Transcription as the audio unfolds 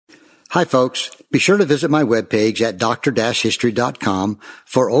Hi, folks. Be sure to visit my webpage at dr-history.com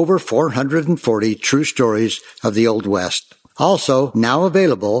for over 440 true stories of the Old West. Also, now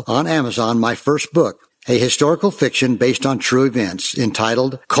available on Amazon, my first book, a historical fiction based on true events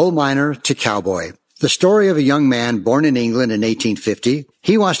entitled Coal Miner to Cowboy. The story of a young man born in England in 1850.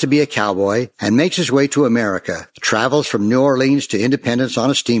 He wants to be a cowboy and makes his way to America, travels from New Orleans to Independence on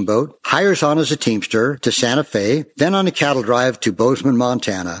a steamboat, hires on as a teamster to Santa Fe, then on a cattle drive to Bozeman,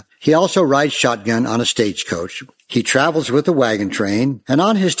 Montana. He also rides shotgun on a stagecoach. He travels with a wagon train, and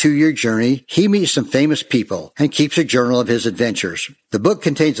on his 2-year journey, he meets some famous people and keeps a journal of his adventures. The book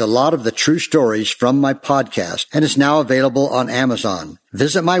contains a lot of the true stories from my podcast and is now available on Amazon.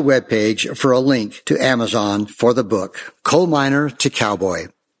 Visit my webpage for a link to Amazon for the book, Coal Miner to Cowboy.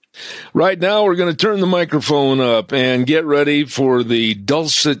 Right now, we're going to turn the microphone up and get ready for the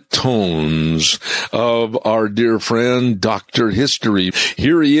dulcet tones of our dear friend, Dr. History.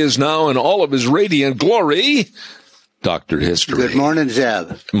 Here he is now in all of his radiant glory, Dr. History. Good morning,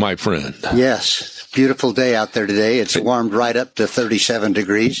 Zeb. My friend. Yes. Beautiful day out there today. It's warmed right up to 37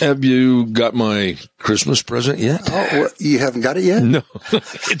 degrees. Have you got my Christmas present yet? Oh, well, you haven't got it yet? No.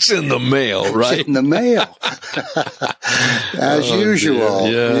 It's in the mail, right? It's in the mail. As usual.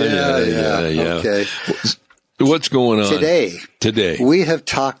 Yeah. Okay. What's going on? Today. We have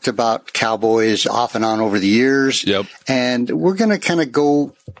talked about cowboys off and on over the years. Yep. And we're going to kind of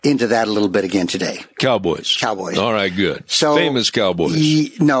go into that a little bit again today. Cowboys. All right, good. So, famous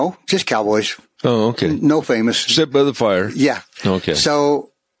cowboys. No, just cowboys. Oh, okay. No famous. Sit by the fire. Yeah. Okay.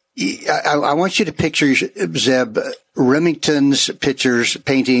 So I want you to picture, Zeb, Remington's pictures,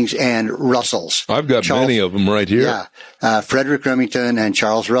 paintings, and Russell's. I've got many of them right here. Yeah. Frederick Remington and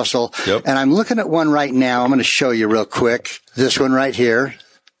Charles Russell. Yep. And I'm looking at one right now. I'm going to show you real quick. This one right here.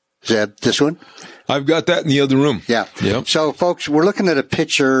 Zeb, this one. I've got that in the other room. Yeah. Yep. So, folks, we're looking at a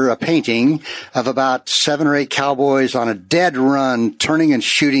painting of about 7 or 8 cowboys on a dead run, turning and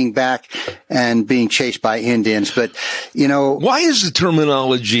shooting back and being chased by Indians. But, you know. Why is the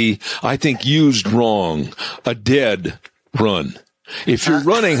terminology, I think, used wrong? A dead run. If you're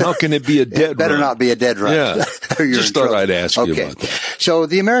running, how can it be a dead run? Better not be a dead run. Yeah. Just thought I'd ask you about that. So,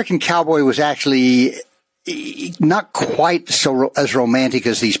 the American cowboy was actually not quite as romantic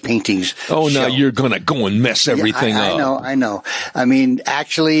as these paintings. Oh, now you're going to go and mess everything up. I know. I mean,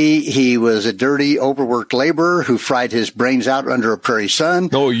 actually, he was a dirty, overworked laborer who fried his brains out under a prairie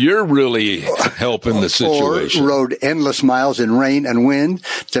sun. Oh, you're really helping the situation. Or rode endless miles in rain and wind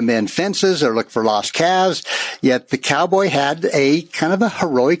to mend fences or look for lost calves. Yet the cowboy had a kind of a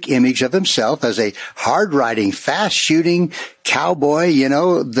heroic image of himself as a hard-riding, fast-shooting cowboy, you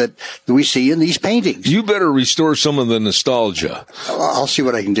know, that we see in these paintings. You better restore some of the nostalgia. I'll see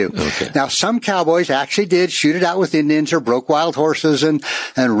what I can do. Okay. Now, some cowboys actually did shoot it out with Indians or broke wild horses and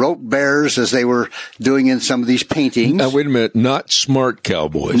roped bears as they were doing in some of these paintings. Now, wait a minute. Not smart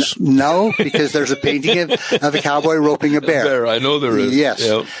cowboys. No, because there's a painting of a cowboy roping a bear. I know there is. Yes.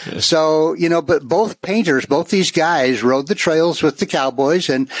 Yep. So, you know, but both these guys rode the trails with the cowboys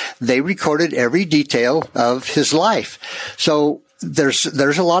and they recorded every detail of his life. So there's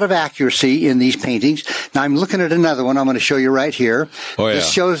a lot of accuracy in these paintings. Now I'm looking at another one I'm going to show you right here. Oh, yeah.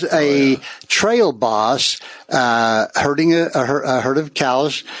 This shows a trail boss herding a herd of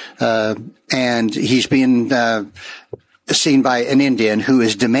cows, and he's being seen by an Indian who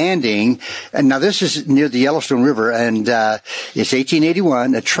is demanding, and now this is near the Yellowstone River, and it's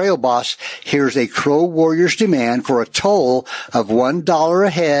 1881. A trail boss hears a Crow warrior's demand for a toll of $1 a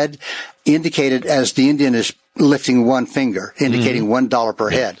head, indicated as the Indian is lifting one finger, indicating $1 per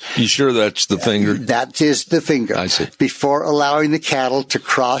head. You sure that's the finger? That is the finger. I see. Before allowing the cattle to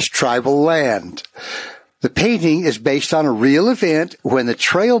cross tribal land. The painting is based on a real event. When the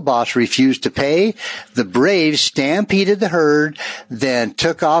trail boss refused to pay, the braves stampeded the herd, then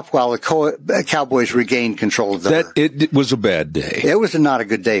took off while the cowboys regained control of the herd. It was a bad day. It was not a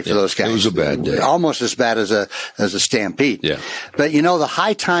good day for those guys. It was a bad day. Almost as bad as a stampede. Yeah. But you know, the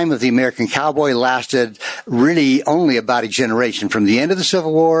high time of the American cowboy lasted really only about a generation, from the end of the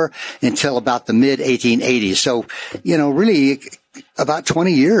Civil War until about the mid 1880s. So, you know, really about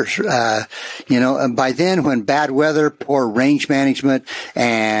 20 years, and by then, when bad weather, poor range management,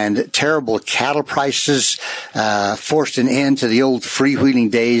 and terrible cattle prices forced an end to the old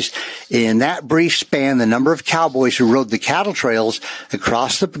freewheeling days, in that brief span, the number of cowboys who rode the cattle trails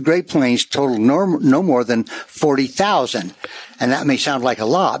across the Great Plains totaled no more than 40,000. And that may sound like a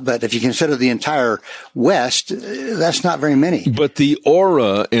lot, but if you consider the entire West, that's not very many. But the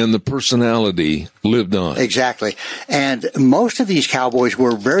aura and the personality lived on. Exactly. And most of these cowboys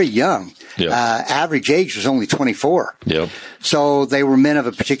were very young. Yep. Average age was only 24. Yep. So they were men of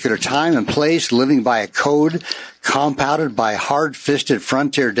a particular time and place, living by a code compounded by hard-fisted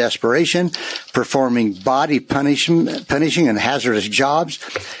frontier desperation, performing body punishing and hazardous jobs.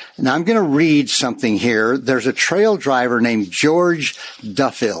 Now, I'm going to read something here. There's a trail driver named George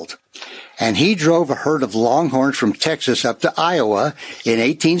Duffield, and he drove a herd of longhorns from Texas up to Iowa in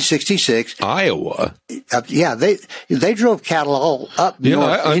 1866. Iowa? Yeah, they drove cattle all up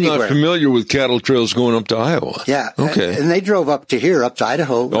north. I'm anywhere. not familiar with cattle trails going up to Iowa. Yeah. Okay. And they drove up to here, up to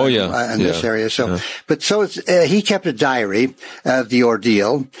Idaho. Oh, yeah. In this area. So, but so he kept a diary of the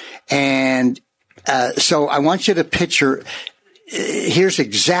ordeal. And, so I want you to picture, here's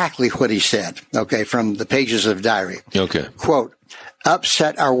exactly what he said. Okay. From the pages of diary. Okay. Quote,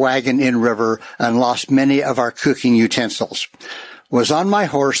 upset our wagon in river and lost many of our cooking utensils. Was on my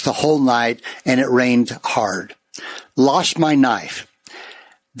horse the whole night and it rained hard. Lost my knife.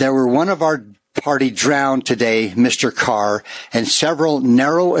 There were one of our party drowned today, Mr. Carr, and several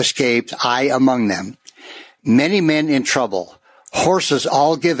narrow escaped, I among them. Many men in trouble. Horses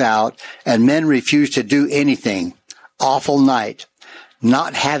all give out and men refuse to do anything. Awful night.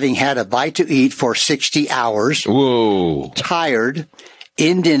 Not having had a bite to eat for 60 hours. Whoa. Tired.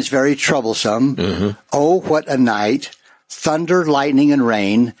 Indians very troublesome. Mm-hmm. Oh, what a night. Thunder, lightning, and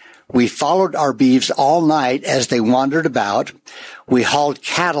rain. We followed our beeves all night as they wandered about. We hauled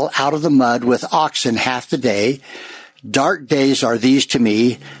cattle out of the mud with oxen half the day. Dark days are these to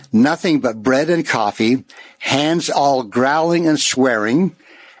me. Nothing but bread and coffee. Hands all growling and swearing.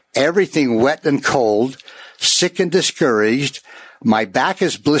 Everything wet and cold. Sick and discouraged. My back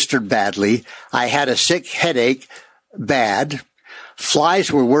is blistered badly. I had a sick headache, bad.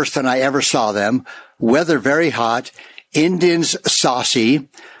 Flies were worse than I ever saw them. Weather very hot. Indians saucy.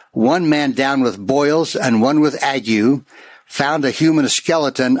 One man down with boils and one with ague. Found a human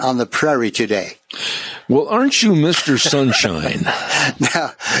skeleton on the prairie today. Well, aren't you Mr. Sunshine?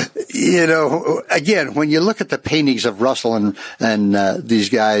 Now, you know, again, when you look at the paintings of Russell and these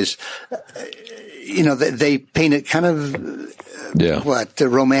guys, you know, they paint it kind of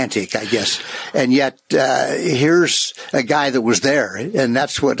romantic, I guess. And yet, here's a guy that was there, and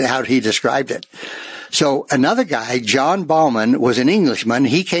that's how he described it. So another guy, John Bauman, was an Englishman.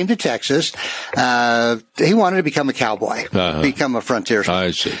 He came to Texas. He wanted to become a cowboy, become a frontiersman.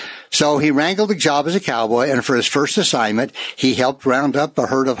 I see. So he wrangled a job as a cowboy, and for his first assignment, he helped round up a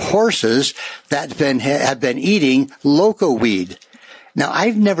herd of horses that had been eating loco weed. Now,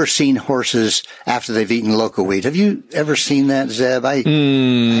 I've never seen horses after they've eaten loco weed. Have you ever seen that, Zeb? I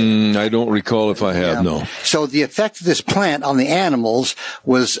don't recall if I have, no. So the effect of this plant on the animals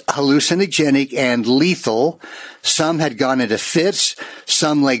was hallucinogenic and lethal. Some had gone into fits,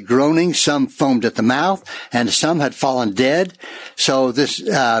 some lay groaning, some foamed at the mouth, and some had fallen dead. So this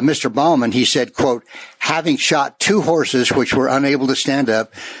Mr. Bauman, he said, quote, having shot 2 horses which were unable to stand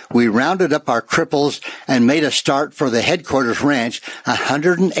up, we rounded up our cripples and made a start for the headquarters ranch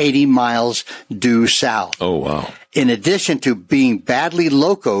 180 miles due south. Oh, wow. In addition to being badly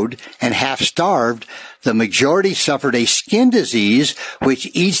locoed and half-starved, the majority suffered a skin disease which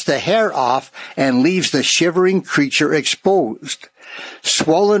eats the hair off and leaves the shivering creature exposed.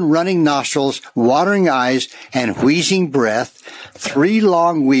 Swollen running nostrils, watering eyes, and wheezing breath, 3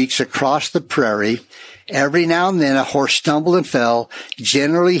 long weeks across the prairie. Every now and then a horse stumbled and fell.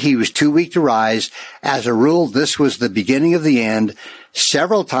 Generally, he was too weak to rise. As a rule, this was the beginning of the end.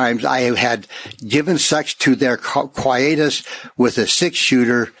 Several times I have had given such to their quietus with a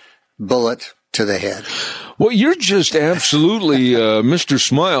 6-shooter bullet to the head. Well, you're just absolutely Mr.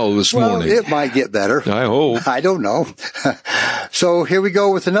 Smile this morning. Well, it might get better. I hope. I don't know. So here we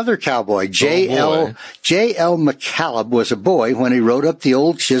go with another cowboy. J.L. McCaleb was a boy when he rode up the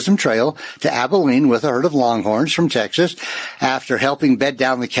old Chisholm Trail to Abilene with a herd of longhorns from Texas. After helping bed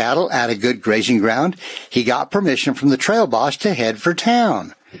down the cattle at a good grazing ground, he got permission from the trail boss to head for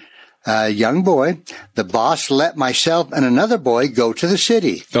town. Young boy, the boss let myself and another boy go to the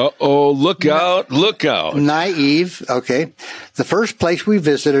city. Uh-oh, look out, look out. Naive, okay. The first place we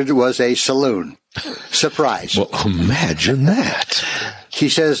visited was a saloon. Surprise. Well, imagine that. He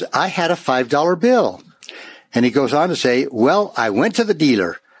says, I had a $5 bill. And he goes on to say, well, I went to the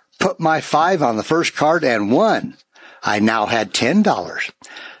dealer, put my 5 on the first card and won. I now had $10.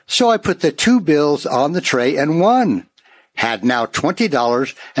 So I put the 2 bills on the tray and won. Had now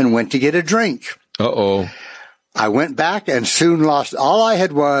 $20 and went to get a drink. Uh-oh. I went back and soon lost all I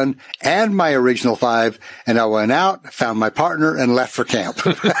had won and my original 5, and I went out, found my partner, and left for camp.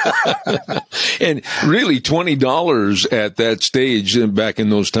 And really, $20 at that stage back in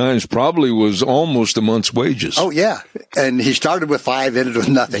those times probably was almost a month's wages. Oh, yeah. And he started with 5, ended with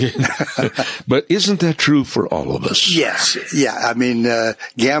nothing. But isn't that true for all of us? Yes. Yeah. I mean,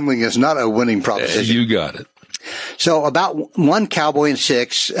 gambling is not a winning proposition. You got it. So about 1 cowboy in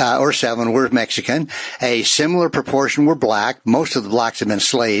 6 or 7 were Mexican. A similar proportion were black. Most of the blacks had been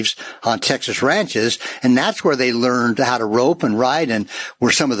slaves on Texas ranches, and that's where they learned how to rope and ride and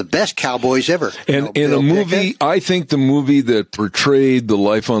were some of the best cowboys ever. And in a movie, I think the movie that portrayed the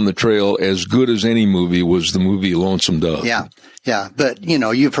life on the trail as good as any movie was the movie Lonesome Dove. Yeah. Yeah, but,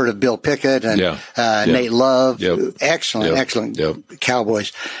 you've heard of Bill Pickett and Nate Love. Yep. Excellent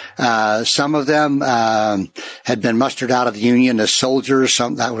cowboys. Some of them had been mustered out of the Union as soldiers.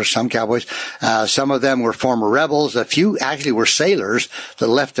 Some cowboys. Some of them were former rebels. A few actually were sailors that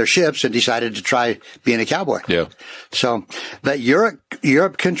left their ships and decided to try being a cowboy. Yeah. So, but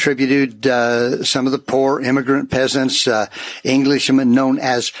Europe contributed some of the poor immigrant peasants, Englishmen known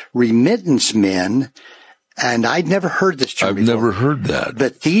as remittance men. And I'd never heard this term before. I've never heard that.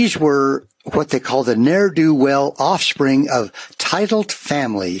 But these were what they call the ne'er-do-well offspring of titled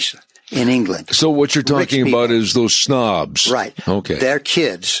families in England. So what you're talking about is those snobs. Right. Okay. Their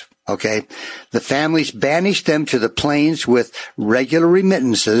kids. Okay. The families banished them to the plains with regular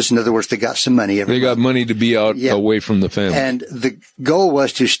remittances. In other words, they got some money. They got money to be out away from the family. And the goal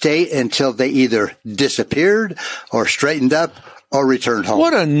was to stay until they either disappeared or straightened up or returned home.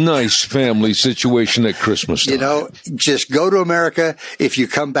 What a nice family situation at Christmas time. Just go to America. If you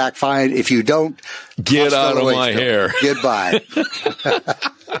come back, fine. If you don't, get out of my hair. Goodbye.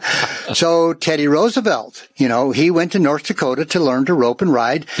 So Teddy Roosevelt, he went to North Dakota to learn to rope and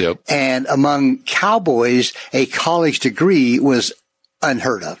ride. Yep. And among cowboys, a college degree was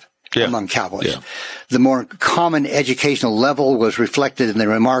unheard of. Yeah. Among cowboys. Yeah. The more common educational level was reflected in the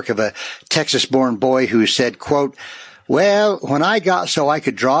remark of a Texas-born boy who said, quote, "Well, when I got so I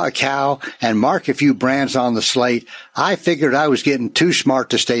could draw a cow and mark a few brands on the slate, I figured I was getting too smart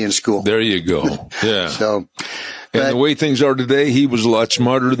to stay in school." There you go. Yeah. And the way things are today, he was a lot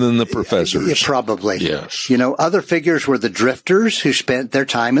smarter than the professors. Yeah, probably. Yes. Other figures were the drifters who spent their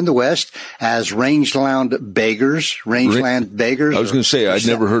time in the West as rangeland beggars. I was going to say, I'd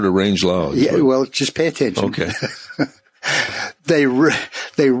never heard of rangeland. Yeah, well, just pay attention. Okay. They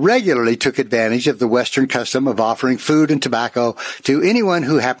regularly took advantage of the Western custom of offering food and tobacco to anyone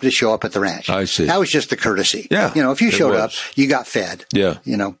who happened to show up at the ranch. I see. That was just the courtesy. Yeah. If you showed up, you got fed. Yeah.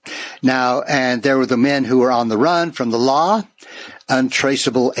 Now, and there were the men who were on the run from the law,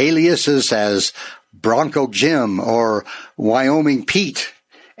 untraceable aliases as Bronco Jim or Wyoming Pete.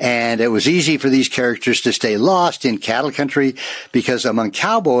 And it was easy for these characters to stay lost in cattle country because among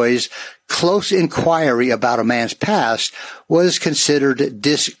cowboys, close inquiry about a man's past was considered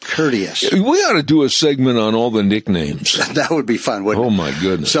discourteous. We ought to do a segment on all the nicknames. That would be fun, wouldn't it? Oh, my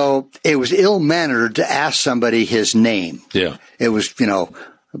goodness. So it was ill-mannered to ask somebody his name. Yeah. It was,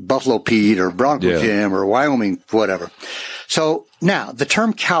 Buffalo Pete or Bronco Jim or Wyoming, whatever. So now the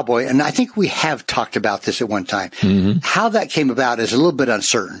term cowboy, and I think we have talked about this at one time. Mm-hmm. How that came about is a little bit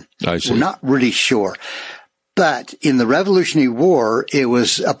uncertain. I see. We're not really sure. But in the Revolutionary War, it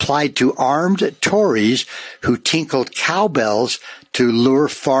was applied to armed Tories who tinkled cowbells to lure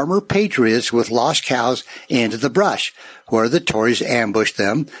farmer patriots with lost cows into the brush, where the Tories ambushed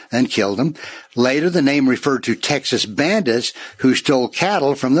them and killed them. Later, the name referred to Texas bandits who stole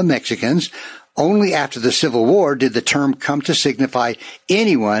cattle from the Mexicans. Only after the Civil War did the term come to signify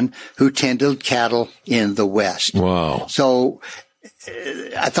anyone who tended cattle in the West. Wow. So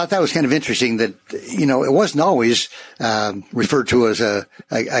I thought that was kind of interesting that, it wasn't always referred to as a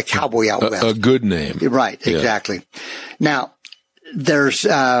cowboy out west. A good name. Right, exactly. Now, there's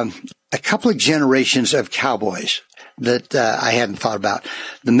a couple of generations of cowboys that I hadn't thought about.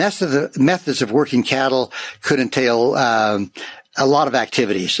 The methods of working cattle could entail a lot of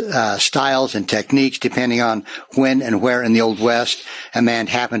activities, styles and techniques depending on when and where in the Old West a man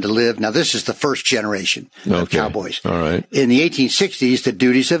happened to live. Now, this is the first generation of cowboys. All right. In the 1860s, the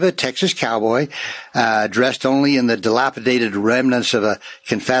duties of a Texas cowboy, dressed only in the dilapidated remnants of a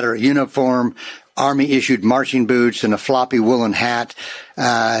Confederate uniform, Army-issued marching boots, and a floppy woolen hat.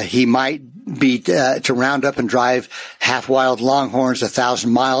 He might be to round up and drive half-wild longhorns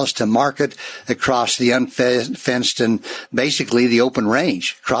 1,000 miles to market across the unfenced and basically the open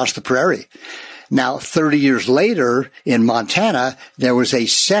range, across the prairie. Now, 30 years later in Montana, there was a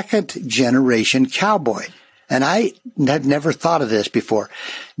second-generation cowboy. And I had never thought of this before.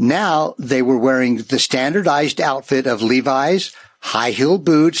 Now they were wearing the standardized outfit of Levi's, high-heeled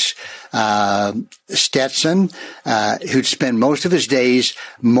boots, Stetson, who'd spend most of his days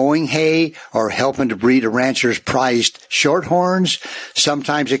mowing hay or helping to breed a rancher's prized shorthorns.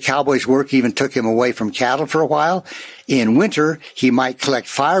 Sometimes a cowboy's work even took him away from cattle for a while. In winter, he might collect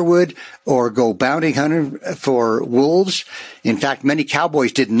firewood or go bounty hunting for wolves. In fact, many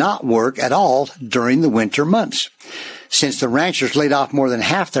cowboys did not work at all during the winter months, since the ranchers laid off more than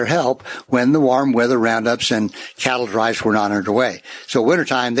half their help when the warm weather roundups and cattle drives were not underway. So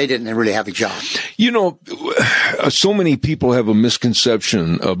wintertime, they didn't really have a job. You know, so many people have a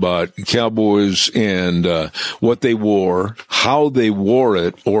misconception about cowboys and what they wore, how they wore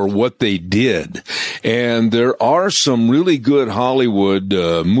it, or what they did. And there are some really good Hollywood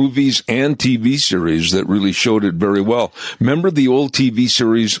movies and TV series that really showed it very well. Remember the old TV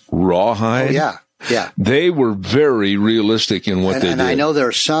series Rawhide? Oh, yeah. Yeah. They were very realistic in what they did. And I know there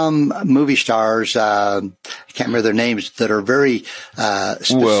are some movie stars, I can't remember their names, that are very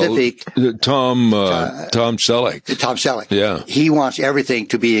specific. Well, Tom Selleck. Tom Selleck. Yeah. He wants everything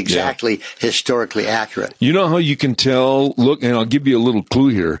to be exactly historically accurate. You know how you can tell? Look, and I'll give you a little clue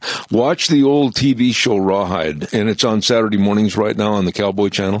here. Watch the old TV show Rawhide, and it's on Saturday mornings right now on the Cowboy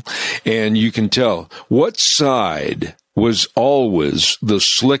Channel, and you can tell what side was always the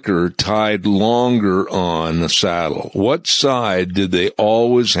slicker tied longer on the saddle. What side did they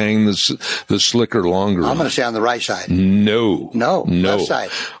always hang the slicker longer on? I'm going to say on the right side. No. Left side.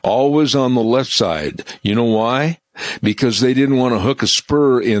 Always on the left side. You know why? Because they didn't want to hook a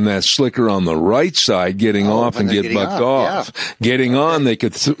spur in that slicker on the right side, getting off and get bucked off. Yeah. Getting on, they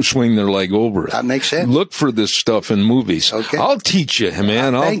could swing their leg over it. That makes sense. Look for this stuff in movies. Okay. I'll teach you,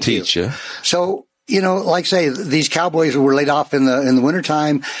 man. I'll teach you. So, you know, like I say, these cowboys were laid off in the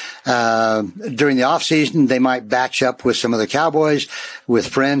wintertime. During the off season, they might batch up with some of the cowboys, with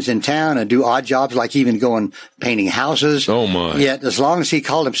friends in town, and do odd jobs like even going painting houses. Oh my. Yet, as long as he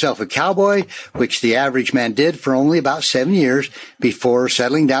called himself a cowboy, which the average man did for only about 7 years before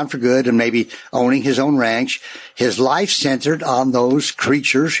settling down for good and maybe owning his own ranch, his life centered on those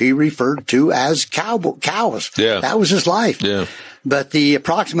creatures he referred to as cows. Yeah. That was his life. Yeah. But the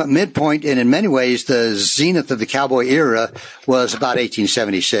approximate midpoint, and in many ways the zenith of the cowboy era, was about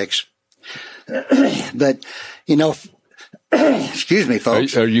 1876. But, you know, excuse me,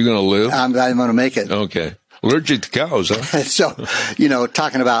 folks. Are you going to live? I'm going to make it. Okay. Allergic to cows, huh? So, you know,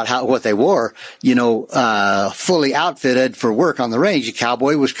 talking about what they wore, you know, fully outfitted for work on the range, a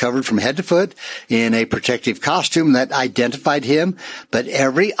cowboy was covered from head to foot in a protective costume that identified him, but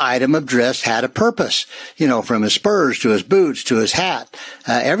every item of dress had a purpose, you know, from his spurs to his boots to his hat,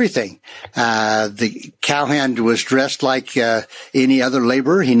 everything. The cowhand was dressed like any other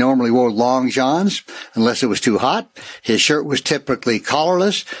laborer. He normally wore long johns unless it was too hot. His shirt was typically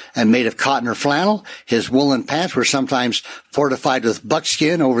collarless and made of cotton or flannel. His woolen pants were sometimes fortified with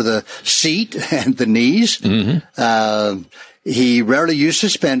buckskin over the seat and the knees. Mm-hmm. He rarely used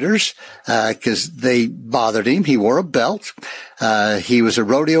suspenders because they bothered him. He wore a belt. He was a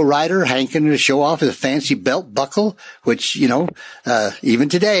rodeo rider, hanking to show off his fancy belt buckle, which, you know, even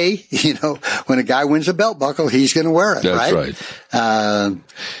today, you know, when a guy wins a belt buckle, he's going to wear it. That's right.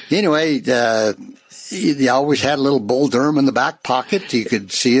 Anyway, he always had a little Bull Durham in the back pocket. You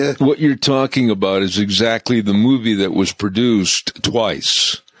could see What you're talking about is exactly the movie that was produced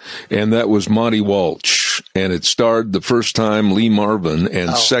twice, and that was Monty Walsh, and it starred the first time Lee Marvin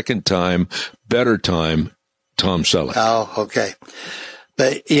and second time, better time, Tom Selleck. Oh, okay.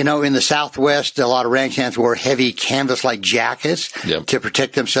 But, you know, in the Southwest, a lot of ranch hands wore heavy canvas-like jackets to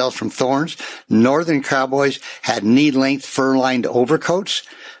protect themselves from thorns. Northern cowboys had knee-length fur-lined overcoats.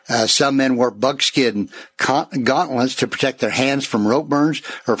 Some men wore buckskin gauntlets to protect their hands from rope burns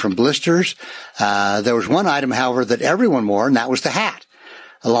or from blisters. There was one item, however, that everyone wore, and that was the hat.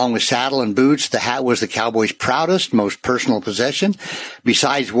 Along with saddle and boots, the hat was the cowboy's proudest, most personal possession.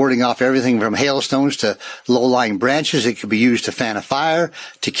 Besides warding off everything from hailstones to low-lying branches, it could be used to fan a fire,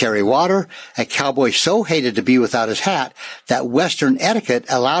 to carry water. A cowboy so hated to be without his hat that Western etiquette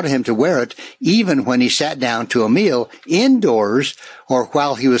allowed him to wear it even when he sat down to a meal indoors or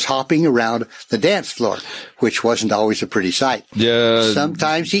while he was hopping around the dance floor, which wasn't always a pretty sight. Yeah.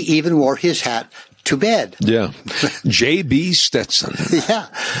 Sometimes he even wore his hat to bed. Yeah. J.B. Stetson. Yeah.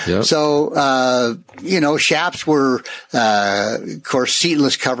 Yep. So, you know, chaps were, of course,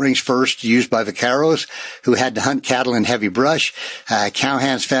 seatless coverings first used by vaqueros who had to hunt cattle in heavy brush.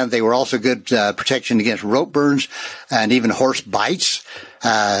 Cowhands found they were also good protection against rope burns and even horse bites.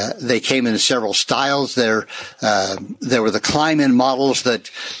 They came in several styles. There were the climb-in models that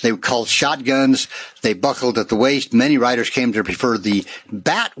they called shotguns. They buckled at the waist. Many riders came to prefer the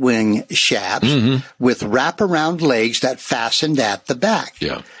batwing chaps with wrap-around legs that fastened at the back.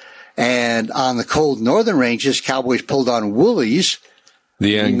 Yeah. And on the cold northern ranges, cowboys pulled on woolies.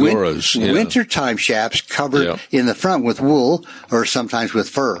 The Angoras. Wintertime chaps covered in the front with wool or sometimes with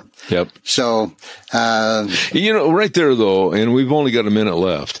fur. Yep. So, right there though, and we've only got a minute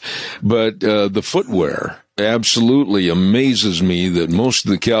left, but the footwear absolutely amazes me that most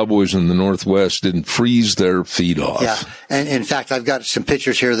of the cowboys in the Northwest didn't freeze their feet off. Yeah. And in fact, I've got some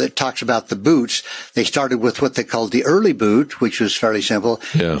pictures here that talks about the boots. They started with what they called the early boot, which was fairly simple.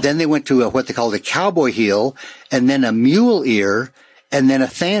 Yeah. Then they went to what they called a cowboy heel, and then a mule ear, and then a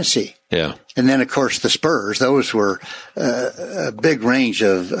fancy. Yeah. And then, of course, the spurs. Those were a big range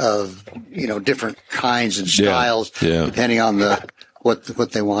of different kinds and styles, depending on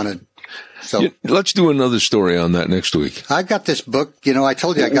what they wanted. So let's do another story on that next week. I've got this book. I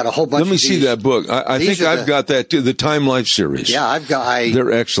told you I got a whole bunch. Let me see that book. I think I've got that too. The Time Life series. Yeah,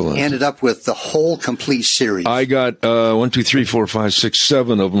 they're excellent. Ended up with the whole complete series. I got 1, 2, 3, 4, 5, 6,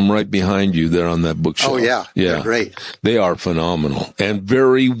 7 of them right behind you there on that bookshelf. Oh yeah, they're great. They are phenomenal and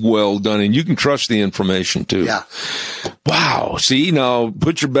very well done, and you can trust the information too. Yeah. Wow. See, now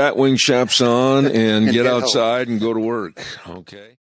put your batwing chaps on and get outside and go to work. Okay.